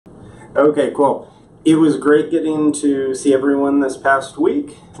Okay, cool. It was great getting to see everyone this past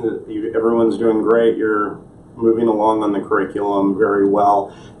week. Everyone's doing great. You're moving along on the curriculum very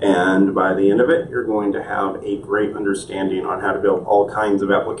well, and by the end of it, you're going to have a great understanding on how to build all kinds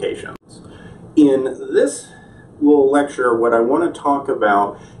of applications. In this little lecture, what I want to talk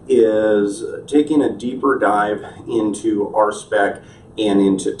about is taking a deeper dive into RSpec and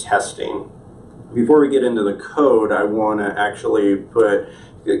into testing. Before we get into the code, I want to actually put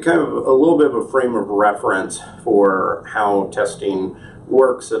kind of a little bit of a frame of reference for how testing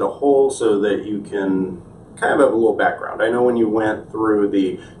works at a whole so that you can kind of have a little background. I know when you went through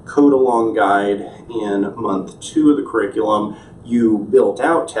the code along guide in month 2 of the curriculum, you built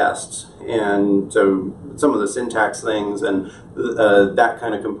out tests, and so some of the syntax things and that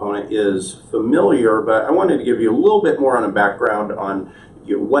kind of component is familiar, but I wanted to give you a little bit more on a background on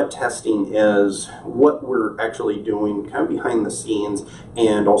what testing is, what we're actually doing kind of behind the scenes,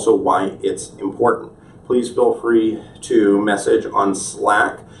 and also why it's important. Please feel free to message on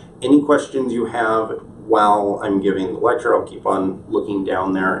Slack any questions you have while I'm giving the lecture. I'll keep on looking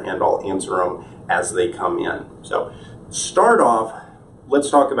down there and I'll answer them as they come in. So start off, let's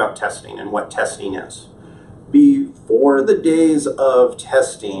talk about testing and what testing is. Before the days of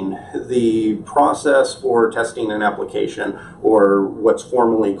testing, the process for testing an application, or what's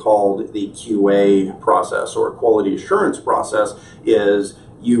formally called the QA process or quality assurance process, is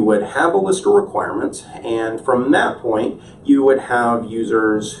you would have a list of requirements, and from that point you would have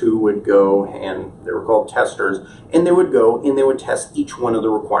users who would go, and they were called testers, and they would go and they would test each one of the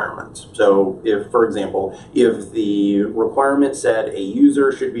requirements. So if, for example, if the requirement said a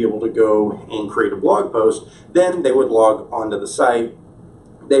user should be able to go and create a blog post, then they would log onto the site.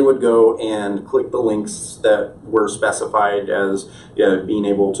 They would go and click the links that were specified as being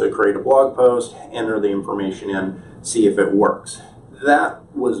able to create a blog post, enter the information in, see if it works. That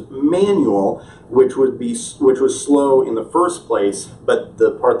was manual, which was slow in the first place, but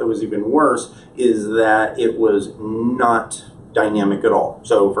the part that was even worse is that it was not dynamic at all.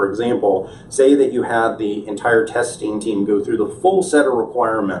 So for example, say that you had the entire testing team go through the full set of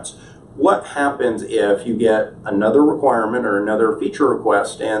requirements. What happens if you get another requirement or another feature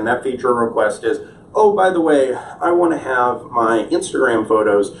request, and that feature request is, oh, by the way, I want to have my Instagram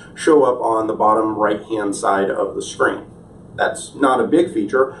photos show up on the bottom right-hand side of the screen. That's not a big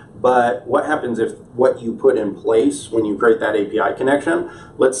feature, but what happens if what you put in place when you create that API connection,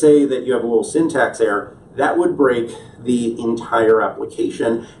 let's say that you have a little syntax error, that would break the entire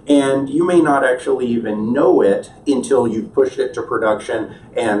application, and you may not actually even know it until you've pushed it to production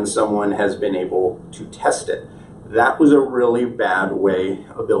and someone has been able to test it. That was a really bad way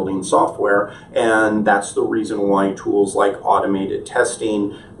of building software, and that's the reason why tools like automated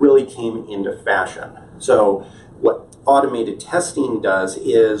testing really came into fashion. So what automated testing does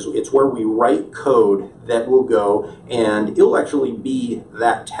is it's where we write code that will go and it'll actually be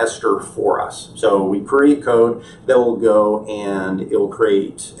that tester for us. So we create code that will go and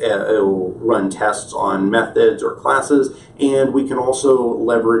it'll run tests on methods or classes, and we can also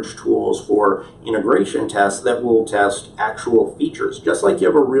leverage tools for integration tests that will test actual features, just like you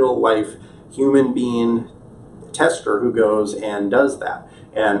have a real life human being tester who goes and does that.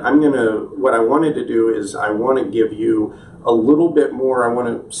 And what I wanted to do is I want to give you a little bit more, I want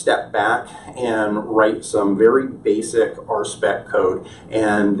to step back and write some very basic RSpec code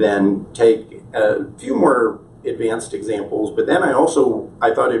and then take a few more advanced examples. But then I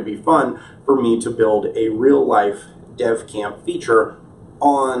thought it'd be fun for me to build a real life devCamp feature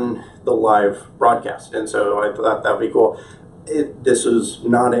on the live broadcast. And so I thought that'd be cool. This is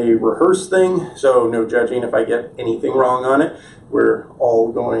not a rehearsed thing, so no judging if I get anything wrong on it. You're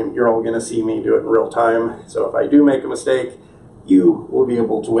all going to see me do it in real time. So if I do make a mistake, you will be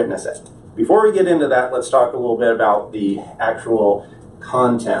able to witness it. Before we get into that, let's talk a little bit about the actual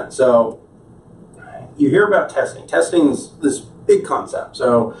content. So you hear about testing. Testing is this big concept.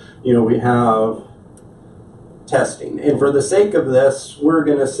 So, we have testing. And for the sake of this, we're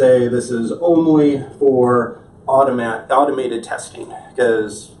going to say this is only for automated testing,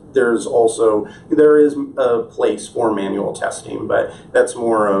 because there is a place for manual testing, but that's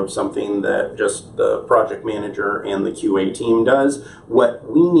more of something that just the project manager and the QA team does. What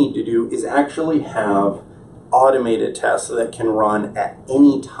we need to do is actually have automated tests that can run at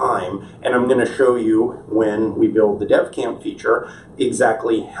any time, and I'm going to show you when we build the devCamp feature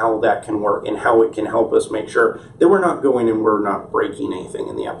exactly how that can work and how it can help us make sure that we're not going and we're not breaking anything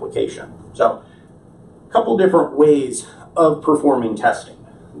in the application. So a couple different ways of performing testing.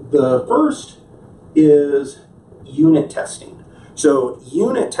 The first is unit testing. So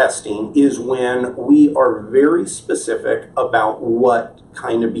unit testing is when we are very specific about what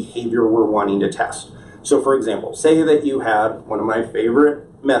kind of behavior we're wanting to test. So for example, say that you had one of my favorite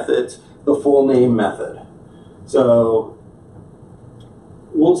methods, the full name method. So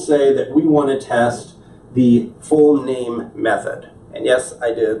we'll say that we want to test the full name method. And yes, I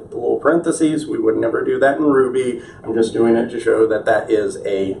did the little parentheses. We would never do that in Ruby. I'm just doing it to show that that is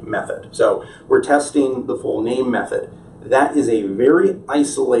a method. So we're testing the full name method. That is a very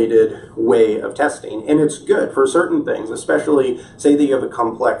isolated way of testing, and it's good for certain things, especially say that you have a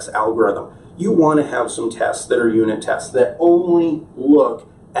complex algorithm. You want to have some tests that are unit tests that only look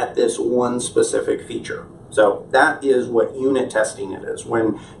at this one specific feature. So that is what unit testing it is,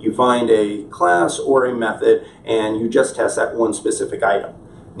 when you find a class or a method and you just test that one specific item.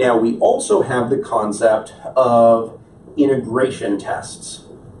 Now we also have the concept of integration tests.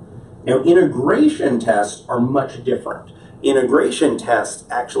 Now integration tests are much different. Integration tests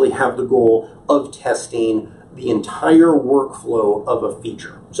actually have the goal of testing the entire workflow of a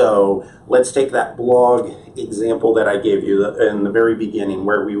feature. So let's take that blog example that I gave you in the very beginning,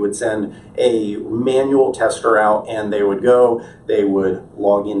 where we would send a manual tester out and they would go, they would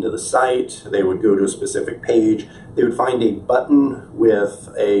log into the site, they would go to a specific page, they would find a button with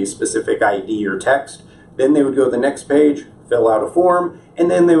a specific ID or text, then they would go to the next page, fill out a form,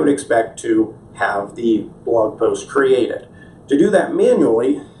 and then they would expect to have the blog post created. To do that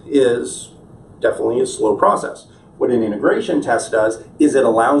manually is definitely a slow process. What an integration test does is it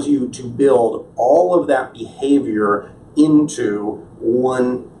allows you to build all of that behavior into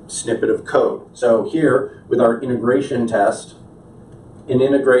one snippet of code. So here with our integration test, an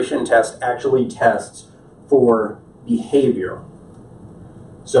integration test actually tests for behavior.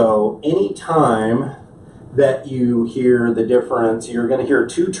 So anytime that you hear the difference, you're going to hear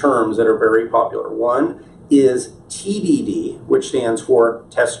two terms that are very popular. One is TDD, which stands for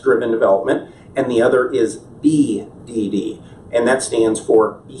test-driven development, and the other is BDD, and that stands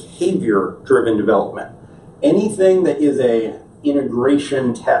for behavior-driven development. Anything that is a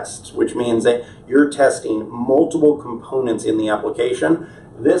integration test, which means that you're testing multiple components in the application,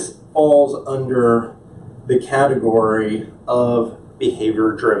 this falls under the category of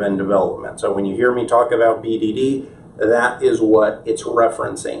behavior-driven development. So when you hear me talk about BDD, that is what it's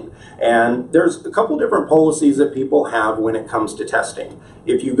referencing. And there's a couple different policies that people have when it comes to testing.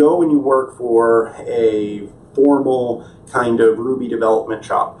 If you go and you work for a formal kind of Ruby development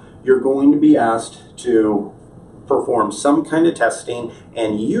shop, you're going to be asked to perform some kind of testing,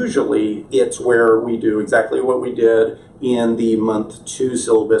 and usually it's where we do exactly what we did in the month 2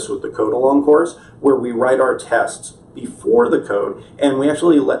 syllabus with the Code Along course, where we write our tests before the code, and we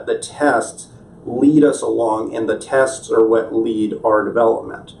actually let the tests lead us along, and the tests are what lead our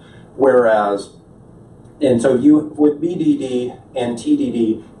development. Whereas, and so you, with BDD and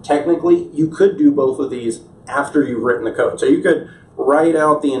TDD, technically you could do both of these after you've written the code. So you could write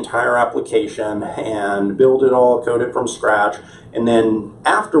out the entire application and build it all, code it from scratch, and then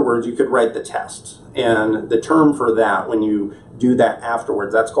afterwards you could write the tests. And the term for that, when you do that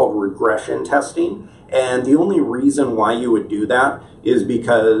afterwards, that's called regression testing. And the only reason why you would do that is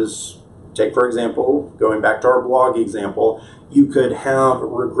because, take for example, going back to our blog example, you could have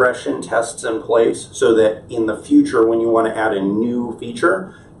regression tests in place so that in the future when you want to add a new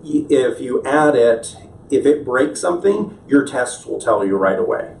feature, if you add it, if it breaks something, your tests will tell you right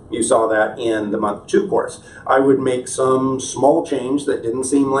away. You saw that in the month 2 course. I would make some small change that didn't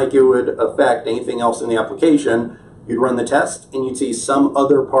seem like it would affect anything else in the application. You'd run the test and you'd see some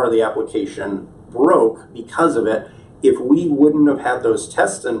other part of the application broke because of it. If we wouldn't have had those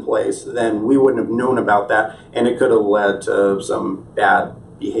tests in place, then we wouldn't have known about that, and it could have led to some bad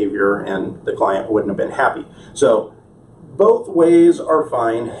behavior and the client wouldn't have been happy. So both ways are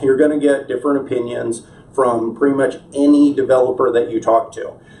fine. You're going to get different opinions from pretty much any developer that you talk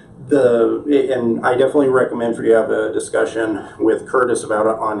to. And I definitely recommend for you to have a discussion with Curtis about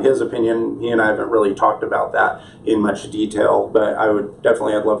it on his opinion. He and I haven't really talked about that in much detail, but I'd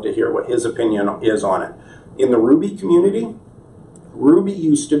love to hear what his opinion is on it. In the Ruby community, Ruby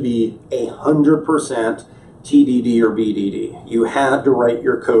used to be 100% TDD or BDD. You had to write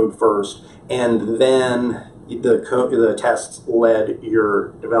your code first, and then the tests led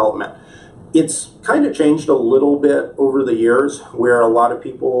your development. It's kind of changed a little bit over the years, where a lot of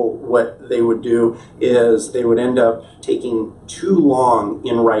people, what they would do is they would end up taking too long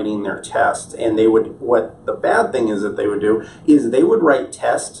in writing their tests, and what the bad thing is that they would do is they would write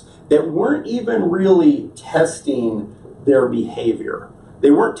tests that weren't even really testing their behavior.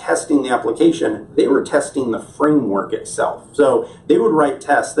 they weren't testing the application, they were testing the framework itself. So they would write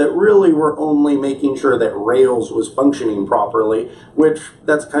tests that really were only making sure that Rails was functioning properly, which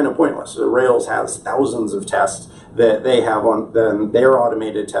that's kind of pointless. So Rails has thousands of tests that they have on their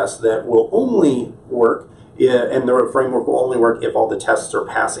automated tests that will only work, and their framework will only work if all the tests are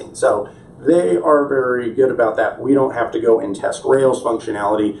passing. So they are very good about that. We don't have to go and test Rails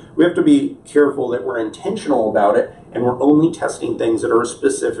functionality. We have to be careful that we're intentional about it, and we're only testing things that are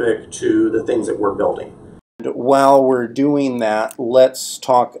specific to the things that we're building. While we're doing that, let's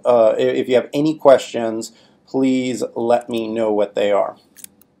talk, if you have any questions, please let me know what they are.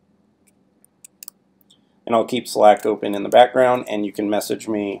 And I'll keep Slack open in the background, and you can message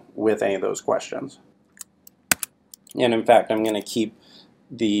me with any of those questions. And in fact, I'm going to keep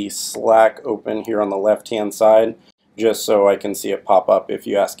the Slack open here on the left-hand side, just so I can see it pop up if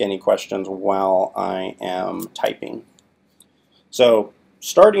you ask any questions while I am typing. So,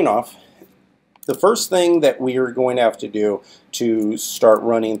 starting off, the first thing that we are going to have to do to start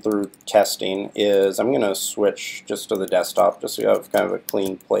running through testing is, I'm going to switch just to the desktop, just so you have kind of a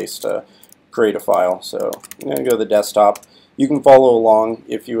clean place to create a file. So, I'm going to go to the desktop. You can follow along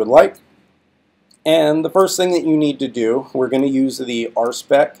if you would like. And the first thing that you need to do, we're going to use the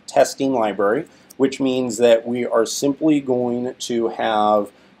RSpec testing library, which means that we are simply going to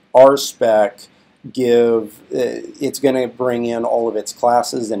have RSpec give, it's going to bring in all of its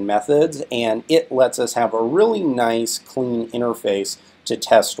classes and methods, and it lets us have a really nice, clean interface to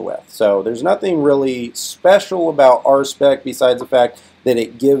test with. So there's nothing really special about RSpec besides the fact that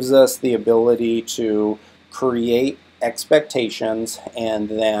it gives us the ability to create expectations and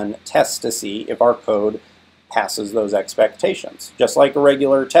then test to see if our code passes those expectations. Just like a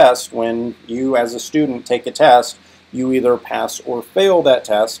regular test, when you as a student take a test, you either pass or fail that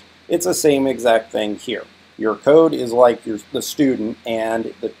test. It's the same exact thing here. Your code is like the student,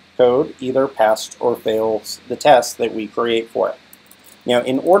 and the code either passed or fails the test that we create for it. Now,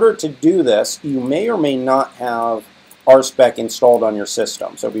 in order to do this, you may or may not have RSpec installed on your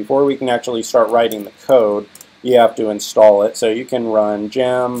system. So before we can actually start writing the code, you have to install it. So you can run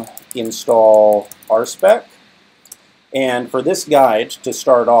gem install RSpec. And for this guide, to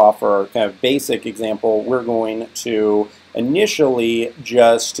start off, or kind of basic example, we're going to initially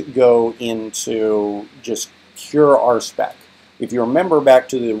just go into just pure RSpec. If you remember back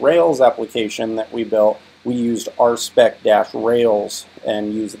to the Rails application that we built, we used RSpec-Rails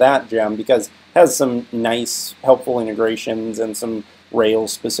and used that gem because it has some nice, helpful integrations and some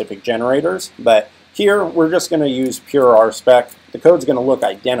Rails-specific generators. But here, we're just going to use pure RSpec. The code's going to look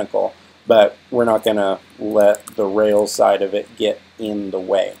identical, but we're not going to let the Rails side of it get in the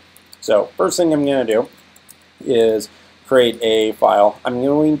way. So first thing I'm going to do is create a file. I'm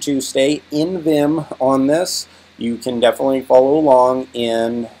going to stay in Vim on this. You can definitely follow along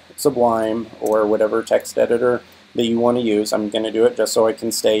in Sublime or whatever text editor that you want to use. I'm going to do it just so I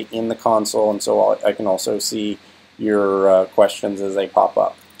can stay in the console and so I can also see your questions as they pop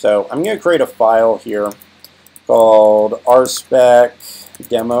up. So I'm going to create a file here called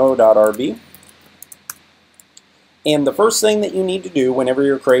rspec-demo.rb. And the first thing that you need to do whenever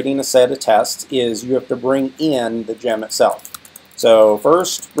you're creating a set of tests is you have to bring in the gem itself. So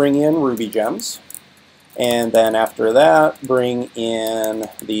first bring in Ruby gems, and then after that bring in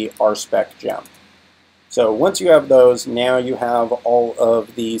the RSpec gem. So once you have those, now you have all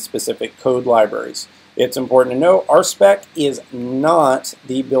of the specific code libraries. It's important to know RSpec is not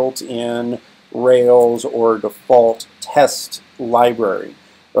the built-in Rails or default test library.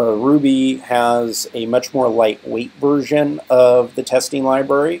 Ruby has a much more lightweight version of the testing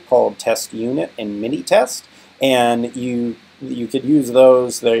library called Test Unit and Minitest, and you could use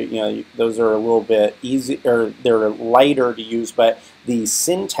those. Those are a little bit easy, or they're lighter to use, but the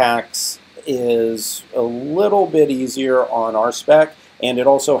syntax is a little bit easier on RSpec, and it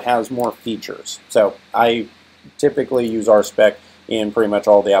also has more features. So I typically use RSpec in pretty much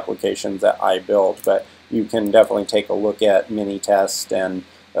all the applications that I build, but you can definitely take a look at Minitest and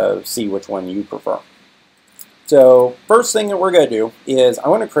see which one you prefer. So first thing that we're going to do is I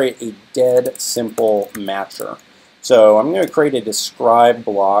want to create a dead simple matcher. So I'm going to create a describe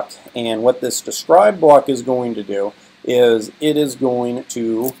block, and what this describe block is going to do is it is going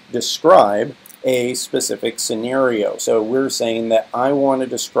to describe a specific scenario. So we're saying that I want to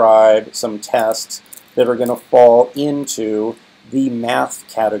describe some tests that are going to fall into the math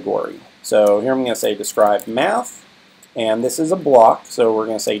category. So here I'm going to say describe math, and this is a block, so we're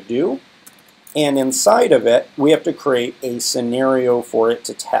going to say do. And inside of it, we have to create a scenario for it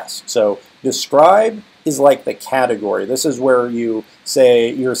to test. So describe is like the category. This is where you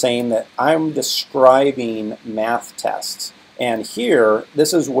say, you're saying that I'm describing math tests. And here,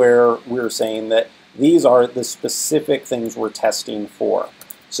 this is where we're saying that these are the specific things we're testing for.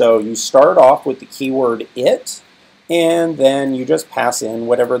 So you start off with the keyword it, and then you just pass in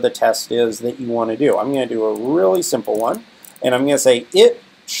whatever the test is that you want to do. I'm going to do a really simple one, and I'm going to say it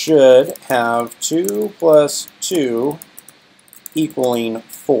should have 2 plus 2 equaling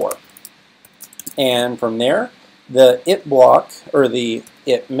 4. And from there, the it block, or the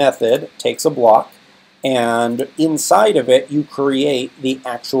it method, takes a block, and inside of it you create the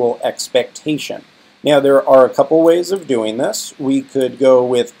actual expectation. Now there are a couple ways of doing this. We could go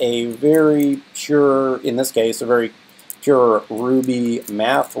with a very pure, in this case, a very pure Ruby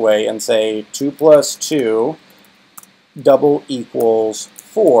math way and say 2 plus 2 double equals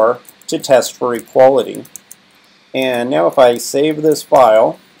 4 to test for equality. And now if I save this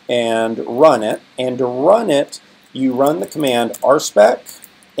file and to run it, you run the command RSpec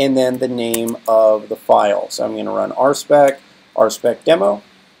and then the name of the file. So I'm going to run RSpec demo,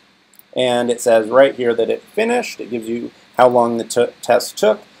 and it says right here that it finished. It gives you how long the test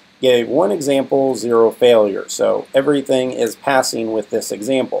took. Gave one example, 0 failure. So everything is passing with this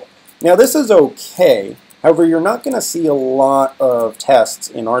example. Now this is okay. However, you're not going to see a lot of tests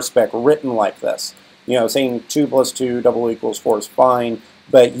in RSpec written like this. You know, saying 2 plus 2 double equals 4 is fine,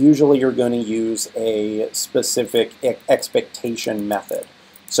 but usually you're going to use a specific expectation method.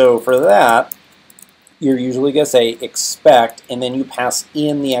 So for that, you're usually going to say expect, and then you pass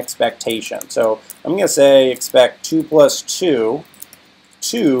in the expectation. So I'm going to say expect 2 plus 2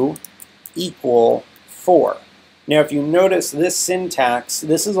 to equal 4. Now if you notice this syntax,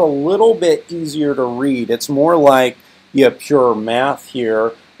 this is a little bit easier to read. It's more like you have pure math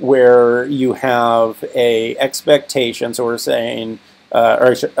here, where you have a expectation. So we're saying,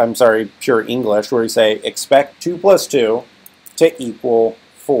 I'm sorry, pure English, where you say expect 2 plus 2 to equal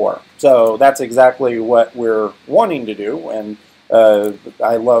 4. So that's exactly what we're wanting to do, and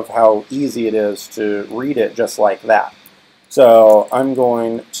I love how easy it is to read it just like that. So I'm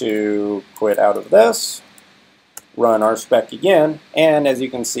going to quit out of this, run RSpec again, and as you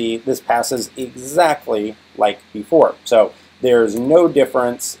can see, this passes exactly like before. So there's no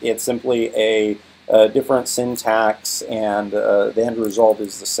difference. It's simply a different syntax, and the end result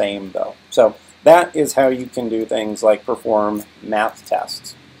is the same though. So that is how you can do things like perform math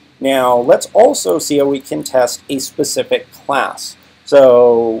tests. Now let's also see how we can test a specific class.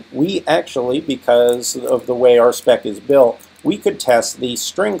 So we actually, because of the way RSpec is built, we could test the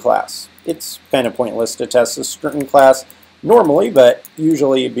string class. It's kind of pointless to test the string class normally, but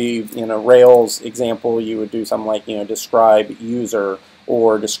usually it'd be, in a Rails example, you would do something like, describe user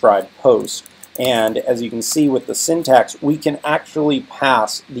or describe post. And as you can see with the syntax, we can actually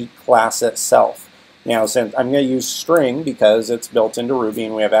pass the class itself. Now, since I'm going to use string because it's built into Ruby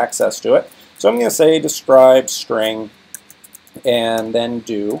and we have access to it, so I'm going to say describe string and then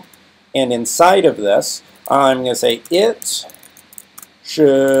do. And inside of this, I'm going to say it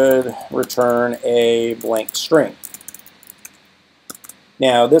should return a blank string.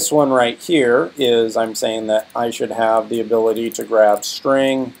 Now this one right here is, I'm saying that I should have the ability to grab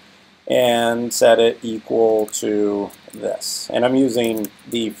string and set it equal to this. And I'm using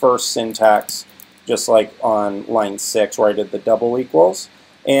the first syntax just like on line 6 where I did the double equals.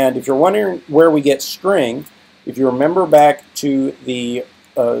 And if you're wondering where we get string, if you remember back to the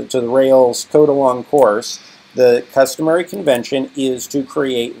Rails code along course, the customary convention is to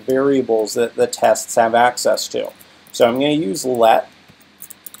create variables that the tests have access to. So I'm going to use let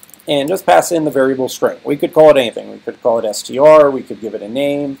and just pass in the variable string. We could call it anything. We could call it str, we could give it a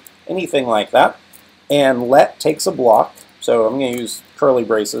name, anything like that. And let takes a block, so I'm going to use curly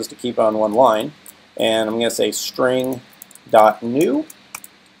braces to keep on one line. And I'm going to say string.new.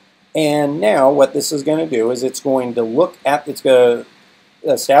 And now what this is going to do is it's going to look at, it's going to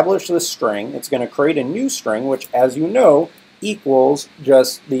establish the string. It's going to create a new string, which, as you know, equals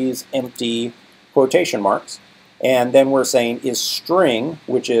just these empty quotation marks. And then we're saying is string,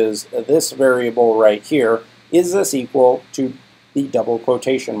 which is this variable right here, is this equal to the double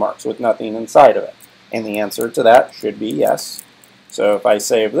quotation marks with nothing inside of it? And the answer to that should be yes. So if I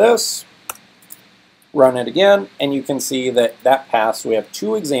save this, run it again, and you can see that that passed. We have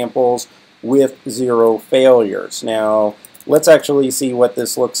 2 examples with 0 failures. Now let's actually see what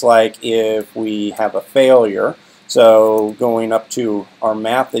this looks like if we have a failure. So going up to our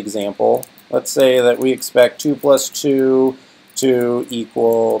math example, let's say that we expect 2 plus 2 to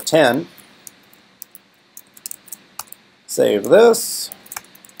equal 10. Save this,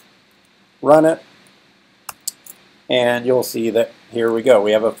 run it, and you'll see that here we go.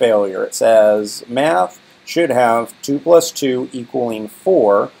 We have a failure. It says math should have 2 plus 2 equaling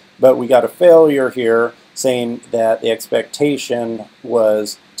 4, but we got a failure here saying that the expectation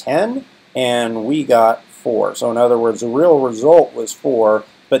was 10 and we got 4. So in other words, the real result was 4,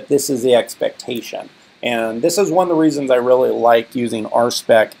 but this is the expectation. And this is one of the reasons I really like using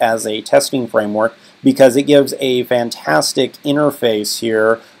RSpec as a testing framework, because it gives a fantastic interface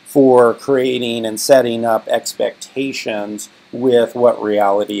here for creating and setting up expectations with what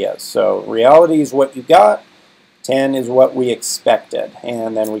reality is. So reality is what you got, 10 is what we expected,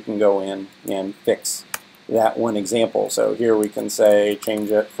 and then we can go in and fix that one example. So here we can say change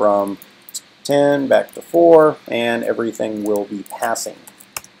it from 10 back to 4, and everything will be passing.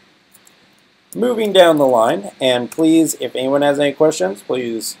 Moving down the line, and please, if anyone has any questions,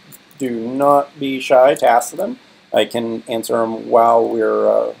 please do not be shy to ask them. I can answer them while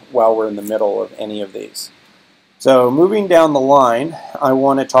we're in the middle of any of these. So moving down the line, I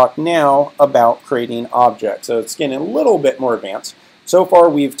want to talk now about creating objects. So it's getting a little bit more advanced. So far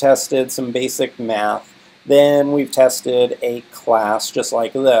we've tested some basic math, then we've tested a class just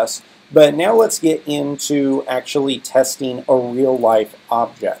like this, but now let's get into actually testing a real-life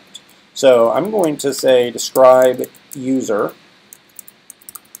object. So I'm going to say describe user,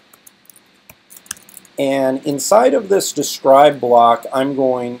 and inside of this describe block I'm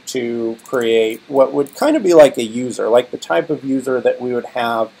going to create what would kind of be like a user, like the type of user that we would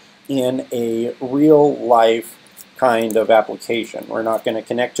have in a real life kind of application. We're not going to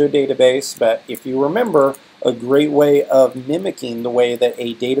connect to a database, but if you remember, a great way of mimicking the way that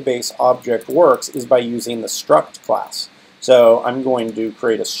a database object works is by using the struct class. So I'm going to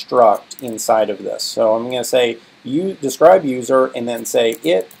create a struct inside of this. So I'm going to say describe user and then say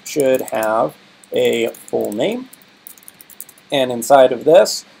it should have a full name. And inside of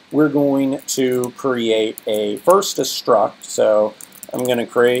this, we're going to create a struct. So I'm going to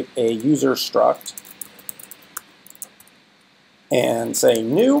create a user struct and say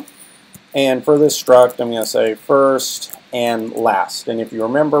new. And for this struct, I'm going to say first and last. And if you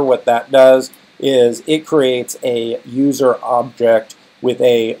remember, what that does is it creates a user object with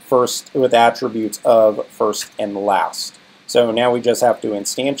attributes of first and last. So now we just have to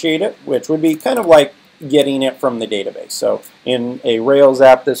instantiate it, which would be kind of like getting it from the database. So in a Rails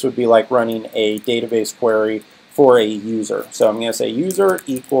app, this would be like running a database query for a user. So I'm going to say user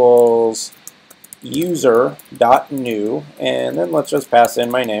equals user.new, and then let's just pass in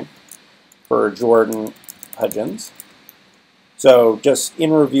my name for Jordan Hudgens. So just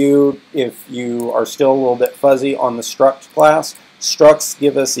in review, if you are still a little bit fuzzy on the struct class, structs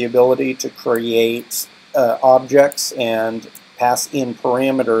give us the ability to create objects and pass in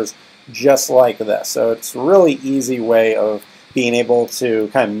parameters just like this. So it's a really easy way of being able to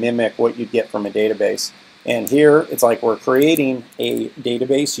kind of mimic what you'd get from a database. And here it's like we're creating a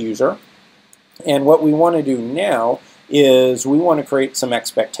database user. And what we want to do now is we want to create some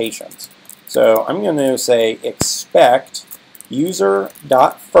expectations. So I'm going to say expect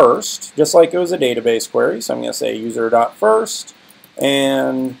user.first, just like it was a database query. So I'm going to say user.first,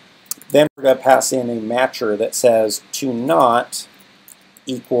 and then we're going to pass in a matcher that says to not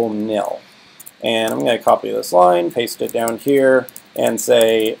equal nil. And I'm going to copy this line, paste it down here, and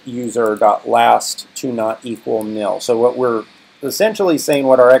say user.last to not equal nil. So what we're essentially saying,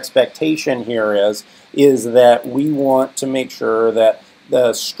 what our expectation here is that we want to make sure that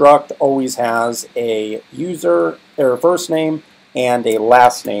the struct always has a user or first name and a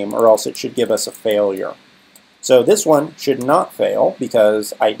last name, or else it should give us a failure. So this one should not fail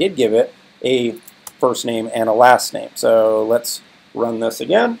because I did give it a first name and a last name. So let's run this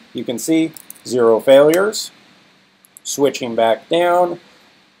again. You can see 0 failures. Switching back down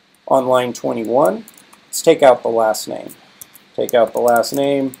on line 21, let's take out the last name. Take out the last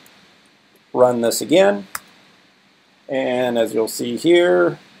name, run this again, and as you'll see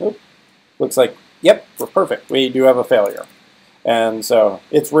here, looks like, yep, we're perfect. We do have a failure. And so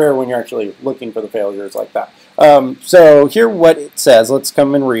it's rare when you're actually looking for the failures like that. So here what it says, let's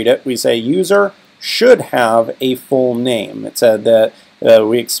come and read it. We say user should have a full name. It said that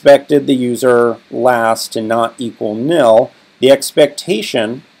we expected the user last to not equal nil. The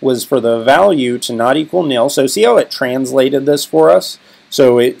expectation was for the value to not equal nil. So see how it translated this for us?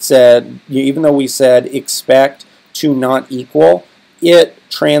 So it said, even though we said expect to not equal, it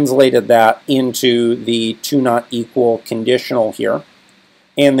translated that into the to not equal conditional here.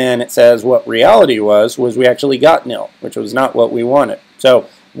 And then it says what reality was we actually got nil, which was not what we wanted. So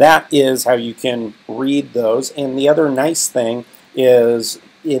that is how you can read those. And the other nice thing is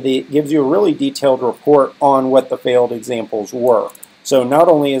it gives you a really detailed report on what the failed examples were. So not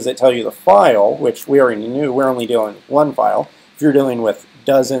only does it tell you the file, which we already knew, we're only dealing with one file. If you're dealing with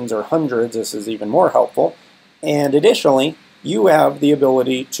dozens or hundreds, this is even more helpful. And additionally, you have the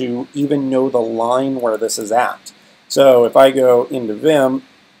ability to even know the line where this is at. So if I go into Vim,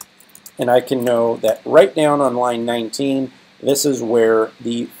 and I can know that right down on line 19, this is where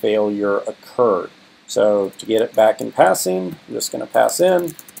the failure occurred. So to get it back in passing, I'm just going to pass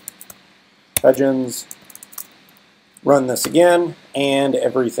in Pigeons, run this again, and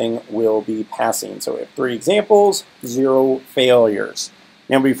everything will be passing. So we have 3 examples, 0 failures.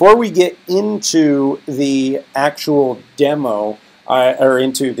 Now before we get into the actual demo, or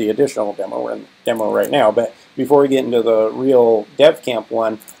into the additional demo, we're in demo right now, but before we get into the real devCamp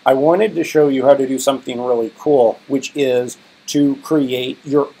one, I wanted to show you how to do something really cool, which is to create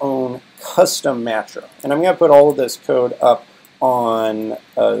your own custom matcher. And I'm going to put all of this code up on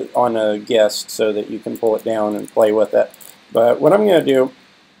a guest so that you can pull it down and play with it. But what I'm going to do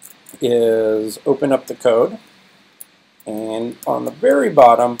is open up the code, and on the very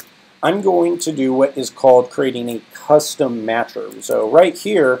bottom I'm going to do what is called creating a custom matcher. So right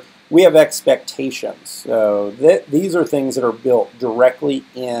here we have expectations. So these are things that are built directly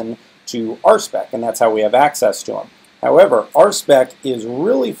into RSpec, and that's how we have access to them. However, RSpec is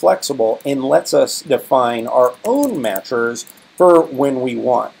really flexible and lets us define our own matchers for when we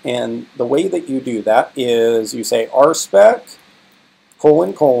want. And the way that you do that is you say RSpec :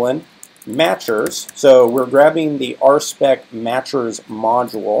 matchers. So we're grabbing the RSpec matchers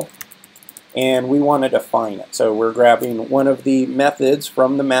module, and we want to define it. So we're grabbing one of the methods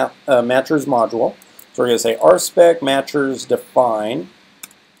from the matchers module. So we're going to say RSpec matchers define,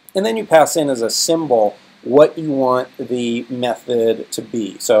 and then you pass in as a symbol what you want the method to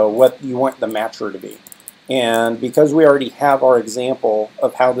be. So what you want the matcher to be. And because we already have our example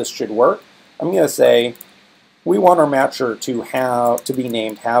of how this should work, I'm going to say we want our matcher to be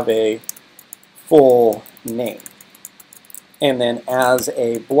named have a full name. And then as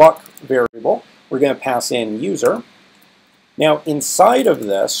a block variable, we're going to pass in user. Now inside of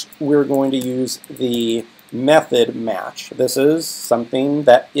this, we're going to use the method match. This is something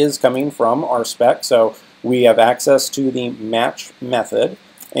that is coming from RSpec, so we have access to the match method,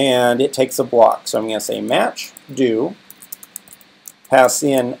 and it takes a block. So I'm going to say match do, pass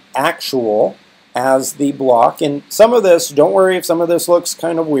in actual as the block. And some of this, don't worry if some of this looks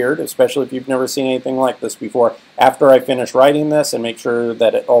kind of weird, especially if you've never seen anything like this before. After I finish writing this and make sure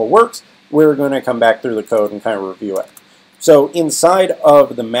that it all works, we're going to come back through the code and kind of review it. So inside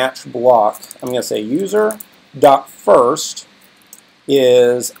of the match block, I'm going to say user.first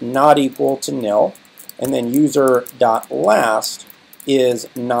is not equal to nil, and then user.last is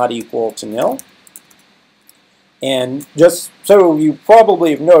not equal to nil. And just so you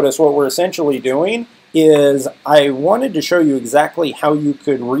probably have noticed, what we're essentially doing is I wanted to show you exactly how you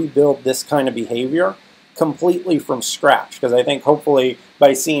could rebuild this kind of behavior completely from scratch, because I think hopefully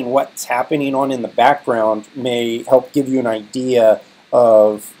by seeing what's happening on in the background may help give you an idea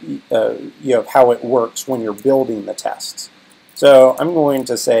of how it works when you're building the tests. So I'm going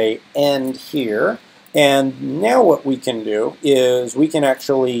to say end here, and now what we can do is we can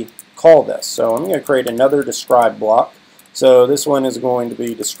actually call this. So I'm going to create another describe block. So this one is going to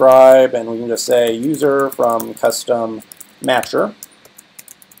be describe, and we can just say user from custom matcher.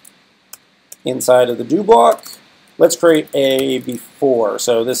 Inside of the do block, let's create a before.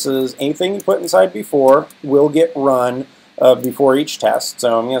 So this is anything you put inside before will get run before each test.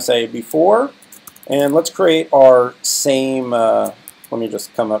 So I'm going to say before, and let's create our same, let me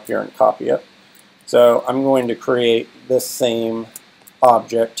just come up here and copy it. So I'm going to create this same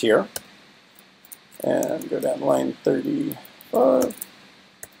object here and go down line 35.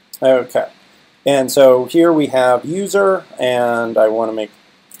 Okay, and so here we have user, and I want to make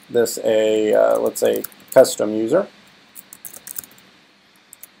this a, let's say, custom user.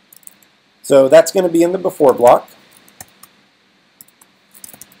 So that's going to be in the before block.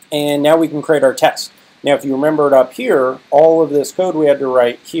 And now we can create our test. Now if you remembered up here, all of this code we had to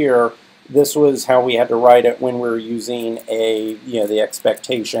write here, this was how we had to write it when we were using the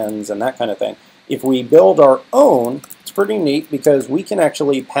expectations and that kind of thing. If we build our own, it's pretty neat because we can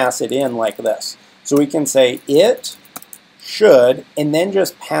actually pass it in like this. So we can say it should, and then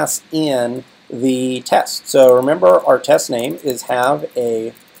just pass in the test. So remember, our test name is have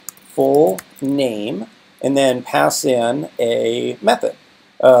a full name, and then pass in a method,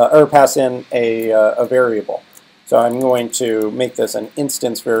 or pass in a variable. So I'm going to make this an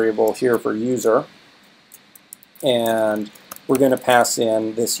instance variable here for user, and we're going to pass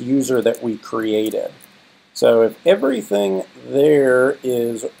in this user that we created. So if everything there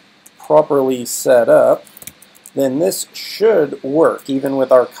is properly set up, then this should work even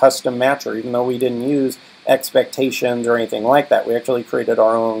with our custom matcher, even though we didn't use expectations or anything like that. We actually created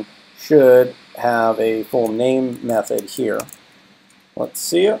our own should have a full name method here. Let's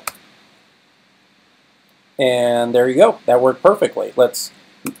see it. And there you go. That worked perfectly. Let's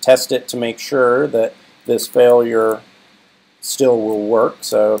test it to make sure that this failure still will work.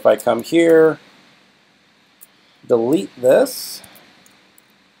 So if I come here, delete this,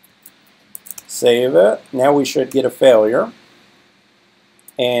 save it, now we should get a failure.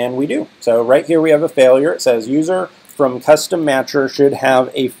 And we do. So right here we have a failure. It says user from custom matcher should have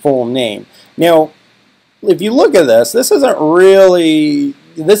a full name. Now, if you look at this, this isn't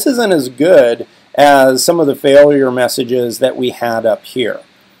as good as some of the failure messages that we had up here.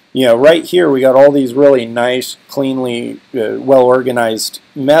 You know, right here we got all these really nice, cleanly, well-organized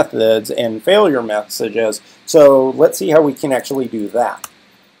methods and failure messages. So let's see how we can actually do that.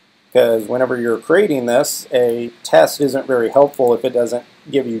 Because whenever you're creating this, a test isn't very helpful if it doesn't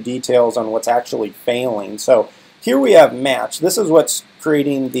give you details on what's actually failing. So here we have match. This is what's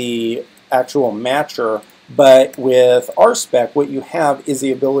creating the actual matcher, but with RSpec, what you have is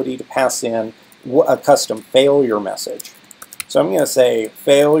the ability to pass in a custom failure message. So I'm going to say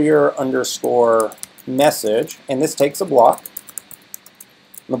failure underscore message, and this takes a block.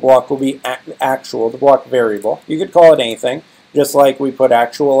 The block will be actual, the block variable. You could call it anything, just like we put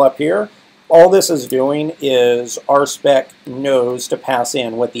actual up here. All this is doing is RSpec knows to pass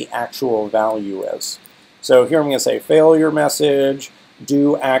in what the actual value is. So here I'm going to say failure message,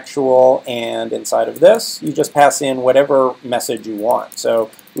 do actual, and inside of this, you just pass in whatever message you want. So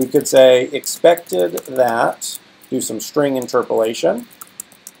we could say expected that, do some string interpolation.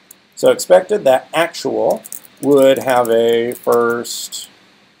 So expected that actual would have a first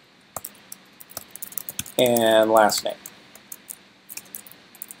and last name.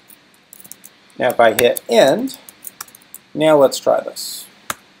 Now if I hit end, now let's try this.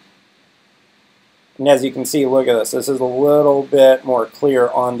 And as you can see, look at this. This is a little bit more clear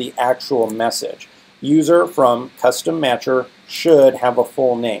on the actual message. User from custom matcher should have a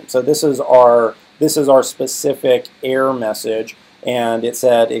full name. So this is our specific error message, and it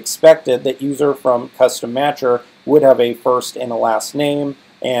said expected that user from custom matcher would have a first and a last name,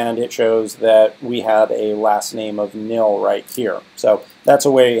 and it shows that we had a last name of nil right here. So that's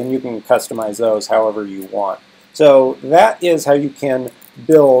a way, and you can customize those however you want. So that is how you can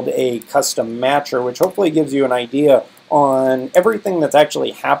build a custom matcher, which hopefully gives you an idea on everything that's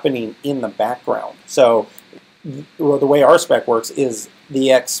actually happening in the background. So well, the way RSpec works is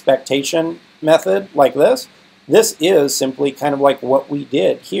the expectation method like this. This is simply kind of like what we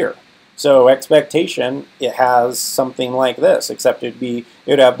did here. So expectation, it has something like this, except it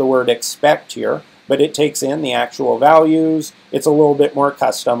would have the word expect here, but it takes in the actual values. It's a little bit more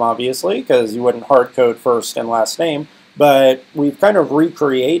custom, obviously, because you wouldn't hard code first and last name, but we've kind of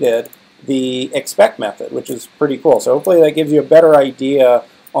recreated the expect method, which is pretty cool. So hopefully that gives you a better idea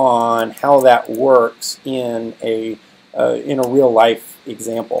on how that works in a real life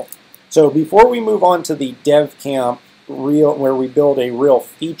example. So before we move on to the devCamp where we build a real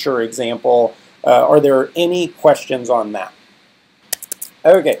feature example, are there any questions on that?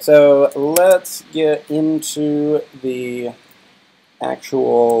 Okay, so let's get into the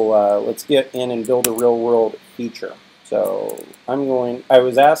actual, let's get in and build a real world feature. So I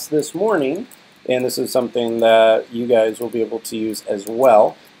was asked this morning, and this is something that you guys will be able to use as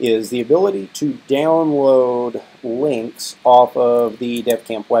well, is the ability to download links off of the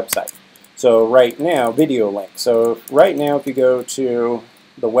devCamp website. So right now, video links. So right now, if you go to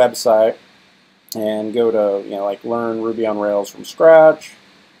the website and go to, like Learn Ruby on Rails from Scratch,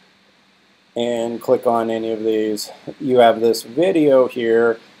 and click on any of these, you have this video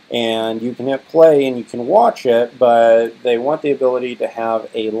here, and you can hit play and you can watch it, but they want the ability to have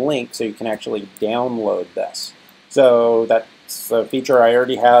a link so you can actually download this. So that's a feature I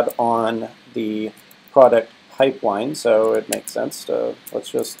already had on the product pipeline, so it makes sense to, let's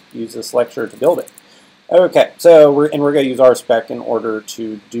just use this lecture to build it. Okay, so we're going to use RSpec in order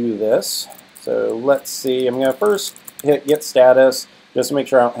to do this. So let's see, I'm going to first hit get status just to make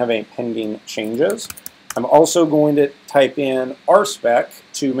sure I don't have any pending changes. I'm also going to type in RSpec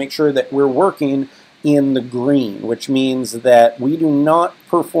to make sure that we're working in the green, which means that we do not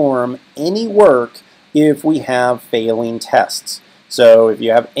perform any work if we have failing tests. So if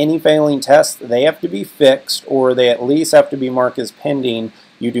you have any failing tests, they have to be fixed, or they at least have to be marked as pending.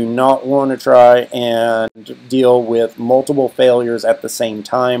 You do not want to try and deal with multiple failures at the same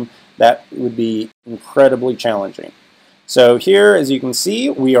time. That would be incredibly challenging. So here, as you can see,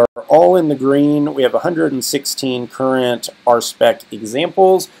 we are all in the green. We have 116 current RSpec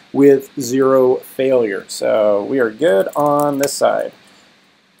examples with 0 failures. So we are good on this side.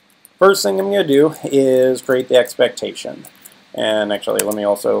 First thing I'm going to do is create the expectation. And actually, let me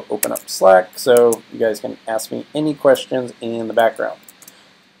also open up Slack so you guys can ask me any questions in the background.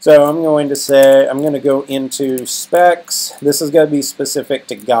 So I'm going to say, I'm going to go into specs. This is going to be specific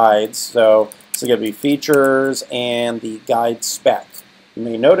to guides. So this is going to be features and the guide spec. You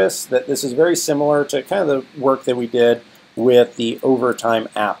may notice that this is very similar to kind of the work that we did with the Overtime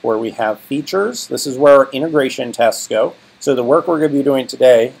app, where we have features. This is where our integration tests go. So the work we're going to be doing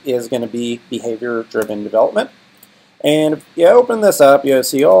today is going to be behavior-driven development. And if you open this up, you'll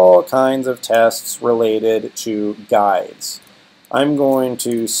see all kinds of tests related to guides. I'm going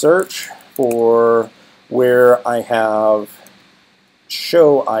to search for where I have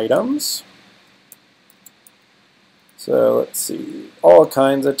show items. So let's see, all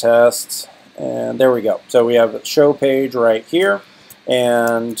kinds of tests, and there we go. So we have a show page right here,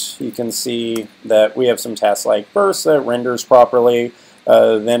 and you can see that we have some tests like first that renders properly,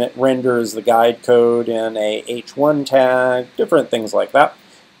 then it renders the guide code in a H1 tag, different things like that.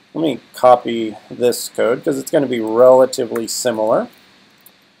 Let me copy this code because it's going to be relatively similar.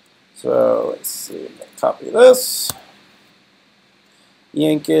 So let's see, copy this,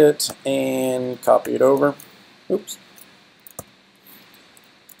 yank it, and copy it over. Oops.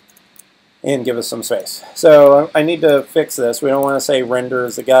 And give us some space. So I need to fix this. We don't want to say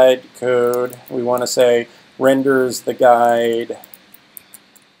renders the guide code. We want to say renders the guide.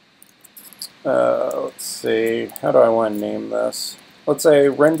 Let's see, how do I want to name this? Let's say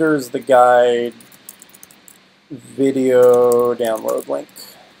renders the guide video download link.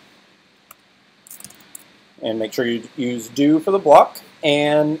 And make sure you use do for the block.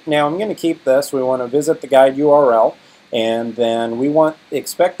 And now I'm going to keep this. We want to visit the guide URL. And then we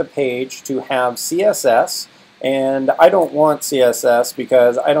expect the page to have CSS. And I don't want CSS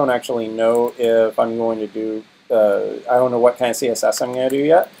because I don't actually know if I'm going to do, I don't know what kind of CSS I'm going to do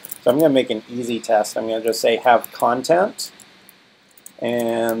yet. So I'm going to make an easy test. I'm going to just say have content.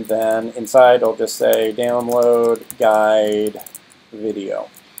 And then inside I'll just say download guide video.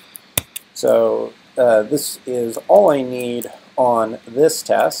 So this is all I need on this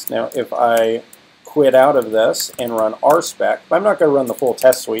test. Now if I quit out of this and run RSpec, I'm not going to run the full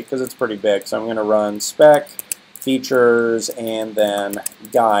test suite because it's pretty big. So I'm going to run spec, features, and then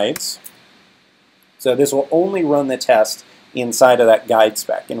guides. So this will only run the test inside of that guide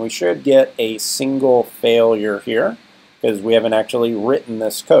spec, and we should get a single failure here because we haven't actually written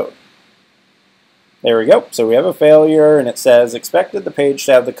this code. There we go. So we have a failure, and it says expected the page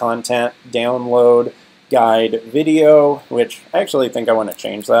to have the content download guide video, which I actually think I want to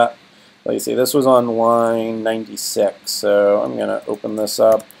change that. Let me see, this was on line 96, so I'm going to open this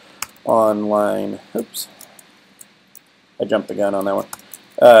up on line, oops, I jumped the gun on that one.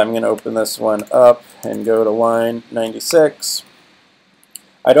 I'm going to open this one up and go to line 96.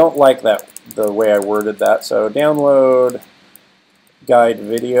 I don't like that, the way I worded that, so download guide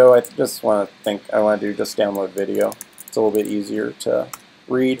video. I just want to do just download video. It's a little bit easier to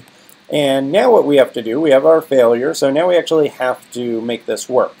read. And now what we have to do, we have our failure, so now we actually have to make this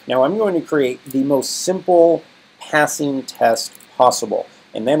work. Now I'm going to create the most simple passing test possible,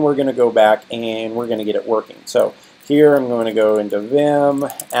 and then we're going to go back and we're going to get it working. So here I'm going to go into Vim,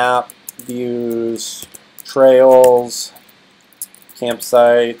 App, Views, Trails,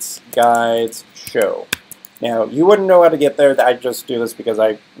 Campsites, Guides, Show. Now you wouldn't know how to get there. I just do this because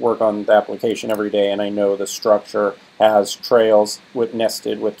I work on the application every day and I know the structure has trails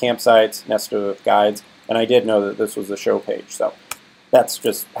nested with campsites, nested with guides, and I did know that this was the show page. So that's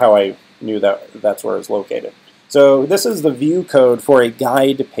just how I knew that that's where it's located. So this is the view code for a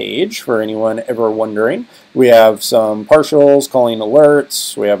guide page, for anyone ever wondering. We have some partials, calling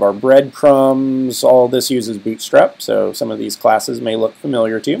alerts, we have our breadcrumbs. All this uses Bootstrap, so some of these classes may look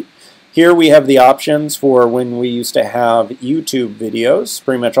familiar to you. Here we have the options for when we used to have YouTube videos.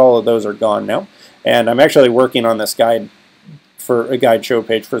 Pretty much all of those are gone now. And I'm actually working on this guide for a guide show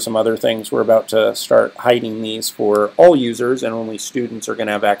page for some other things. We're about to start hiding these for all users, and only students are going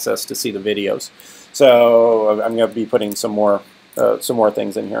to have access to see the videos. So I'm going to be putting some more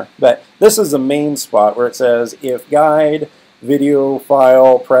things in here. But this is the main spot where it says if guide video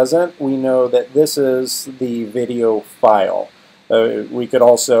file present, we know that this is the video file. We could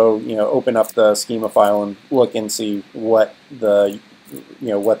also, open up the schema file and look and see what the,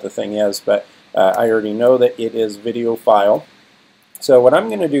 what the thing is. But I already know that it is video file. So what I'm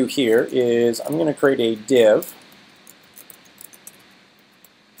going to do here is I'm going to create a div.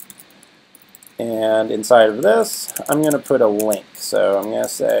 And inside of this, I'm going to put a link. So I'm going to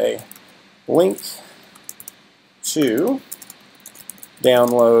say link to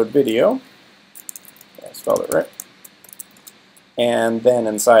download video. I spelled it right. And then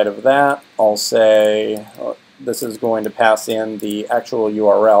inside of that, I'll say this is going to pass in the actual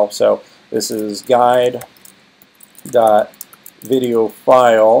URL. So this is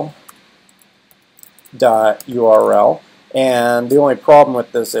guide.videofile.url, and the only problem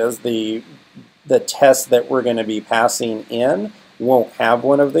with this is the test that we're going to be passing in won't have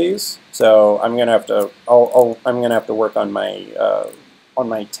one of these. So I'm going to have to I'm going to have to work on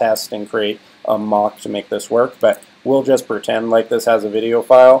my test and create a mock to make this work. But we'll just pretend like this has a video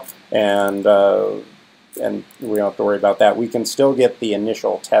file, and we don't have to worry about that. We can still get the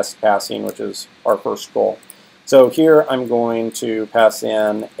initial test passing, which is our first goal. So here I'm going to pass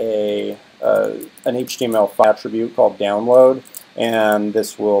in an HTML5 attribute called download, and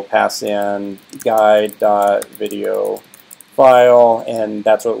this will pass in guide.videofile, and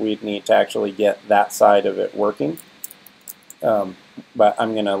that's what we'd need to actually get that side of it working. But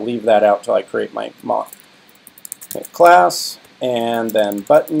I'm going to leave that out till I create my mock. Okay, class, and then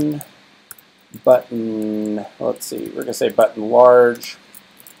button, let's see, we're going to say button large,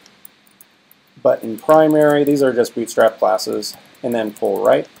 button primary, these are just Bootstrap classes, and then pull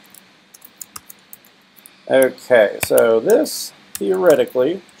right. Okay, so this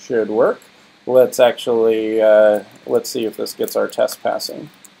theoretically should work. Let's actually, let's see if this gets our test passing.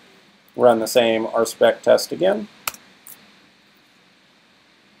 Run the same RSpec test again.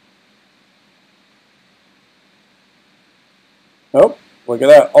 Oh, look at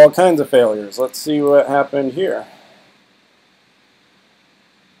that, all kinds of failures. Let's see what happened here.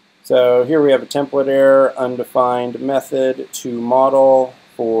 So here we have a template error, undefined method to model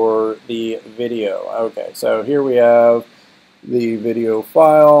for the video. Okay, so here we have the video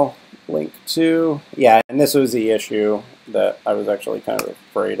file, link to, yeah, and this was the issue that I was actually kind of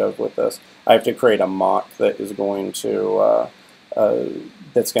afraid of with this. I have to create a mock that is going to,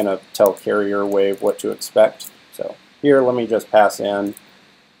 that's going to tell Carrier Wave what to expect. So here, let me just pass in.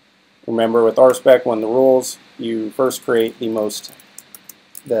 Remember, with RSpec, one of the rules, you first create the most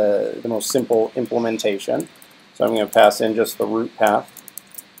simple implementation. So I'm going to pass in just the root path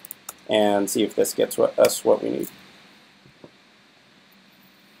and see if this gets us what we need.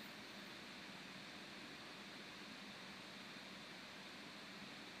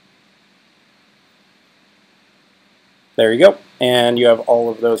 There you go, and you have all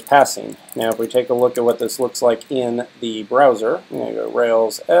of those passing. Now if we take a look at what this looks like in the browser, I'm going to go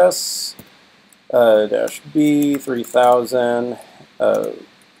Rails S -B 3000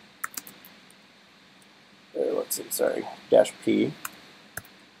 let's see, sorry, -P,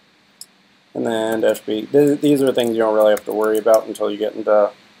 and then -B. These are things you don't really have to worry about until you get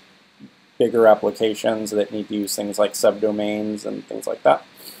into bigger applications that need to use things like subdomains and things like that.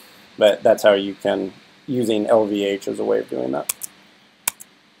 But that's how you can, using LVH as a way of doing that.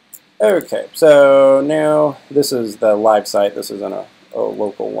 Okay, so now this is the live site. This isn't a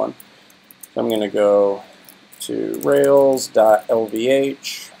local one. So I'm going to go to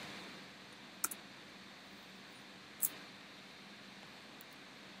rails.lvh.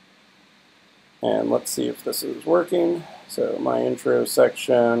 And let's see if this is working. So my intro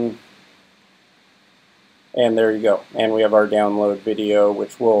section. And there you go. And we have our download video,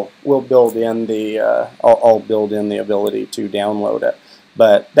 which we'll build in the I'll build in the ability to download it.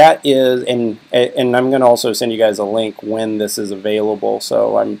 But that is, and I'm going to also send you guys a link when this is available.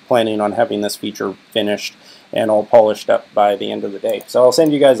 So I'm planning on having this feature finished and all polished up by the end of the day. So I'll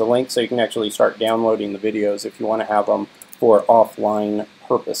send you guys a link so you can actually start downloading the videos if you want to have them for offline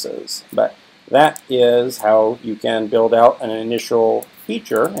purposes. But that is how you can build out an initial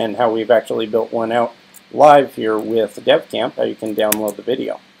feature, and how we've actually built one out live here with devCamp, how you can download the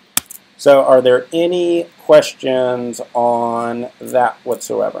video. So are there any questions on that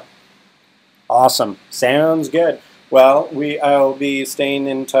whatsoever? Awesome. Sounds good. Well, I'll be staying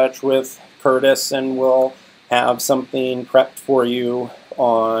in touch with Curtis, and we'll have something prepped for you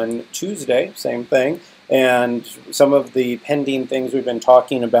on Tuesday, same thing. And some of the pending things we've been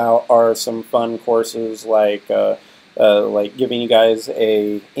talking about are some fun courses like giving you guys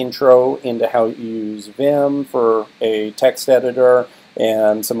a intro into how you use Vim for a text editor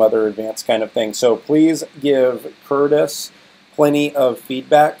and some other advanced kind of things. So please give Curtis plenty of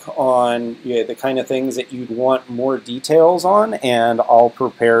feedback on the kind of things that you'd want more details on, and I'll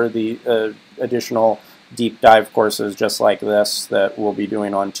prepare the additional deep dive courses just like this that we'll be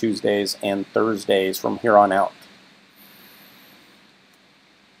doing on Tuesdays and Thursdays from here on out.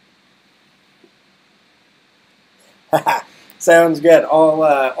 Sounds good.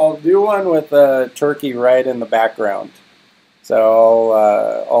 I'll do one with a turkey right in the background. So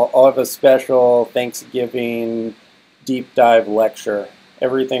I'll have a special Thanksgiving deep dive lecture.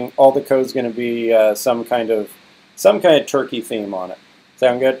 Everything, all the code's going to be some kind of turkey theme on it.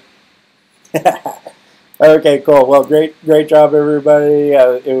 Sound good? Okay, cool. Well, great job, everybody.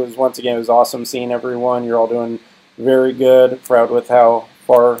 It was awesome seeing everyone. You're all doing very good. Proud with how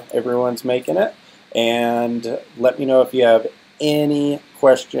far everyone's making it. And let me know if you have any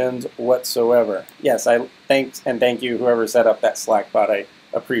questions whatsoever. Yes, thank you whoever set up that Slack bot. I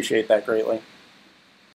appreciate that greatly.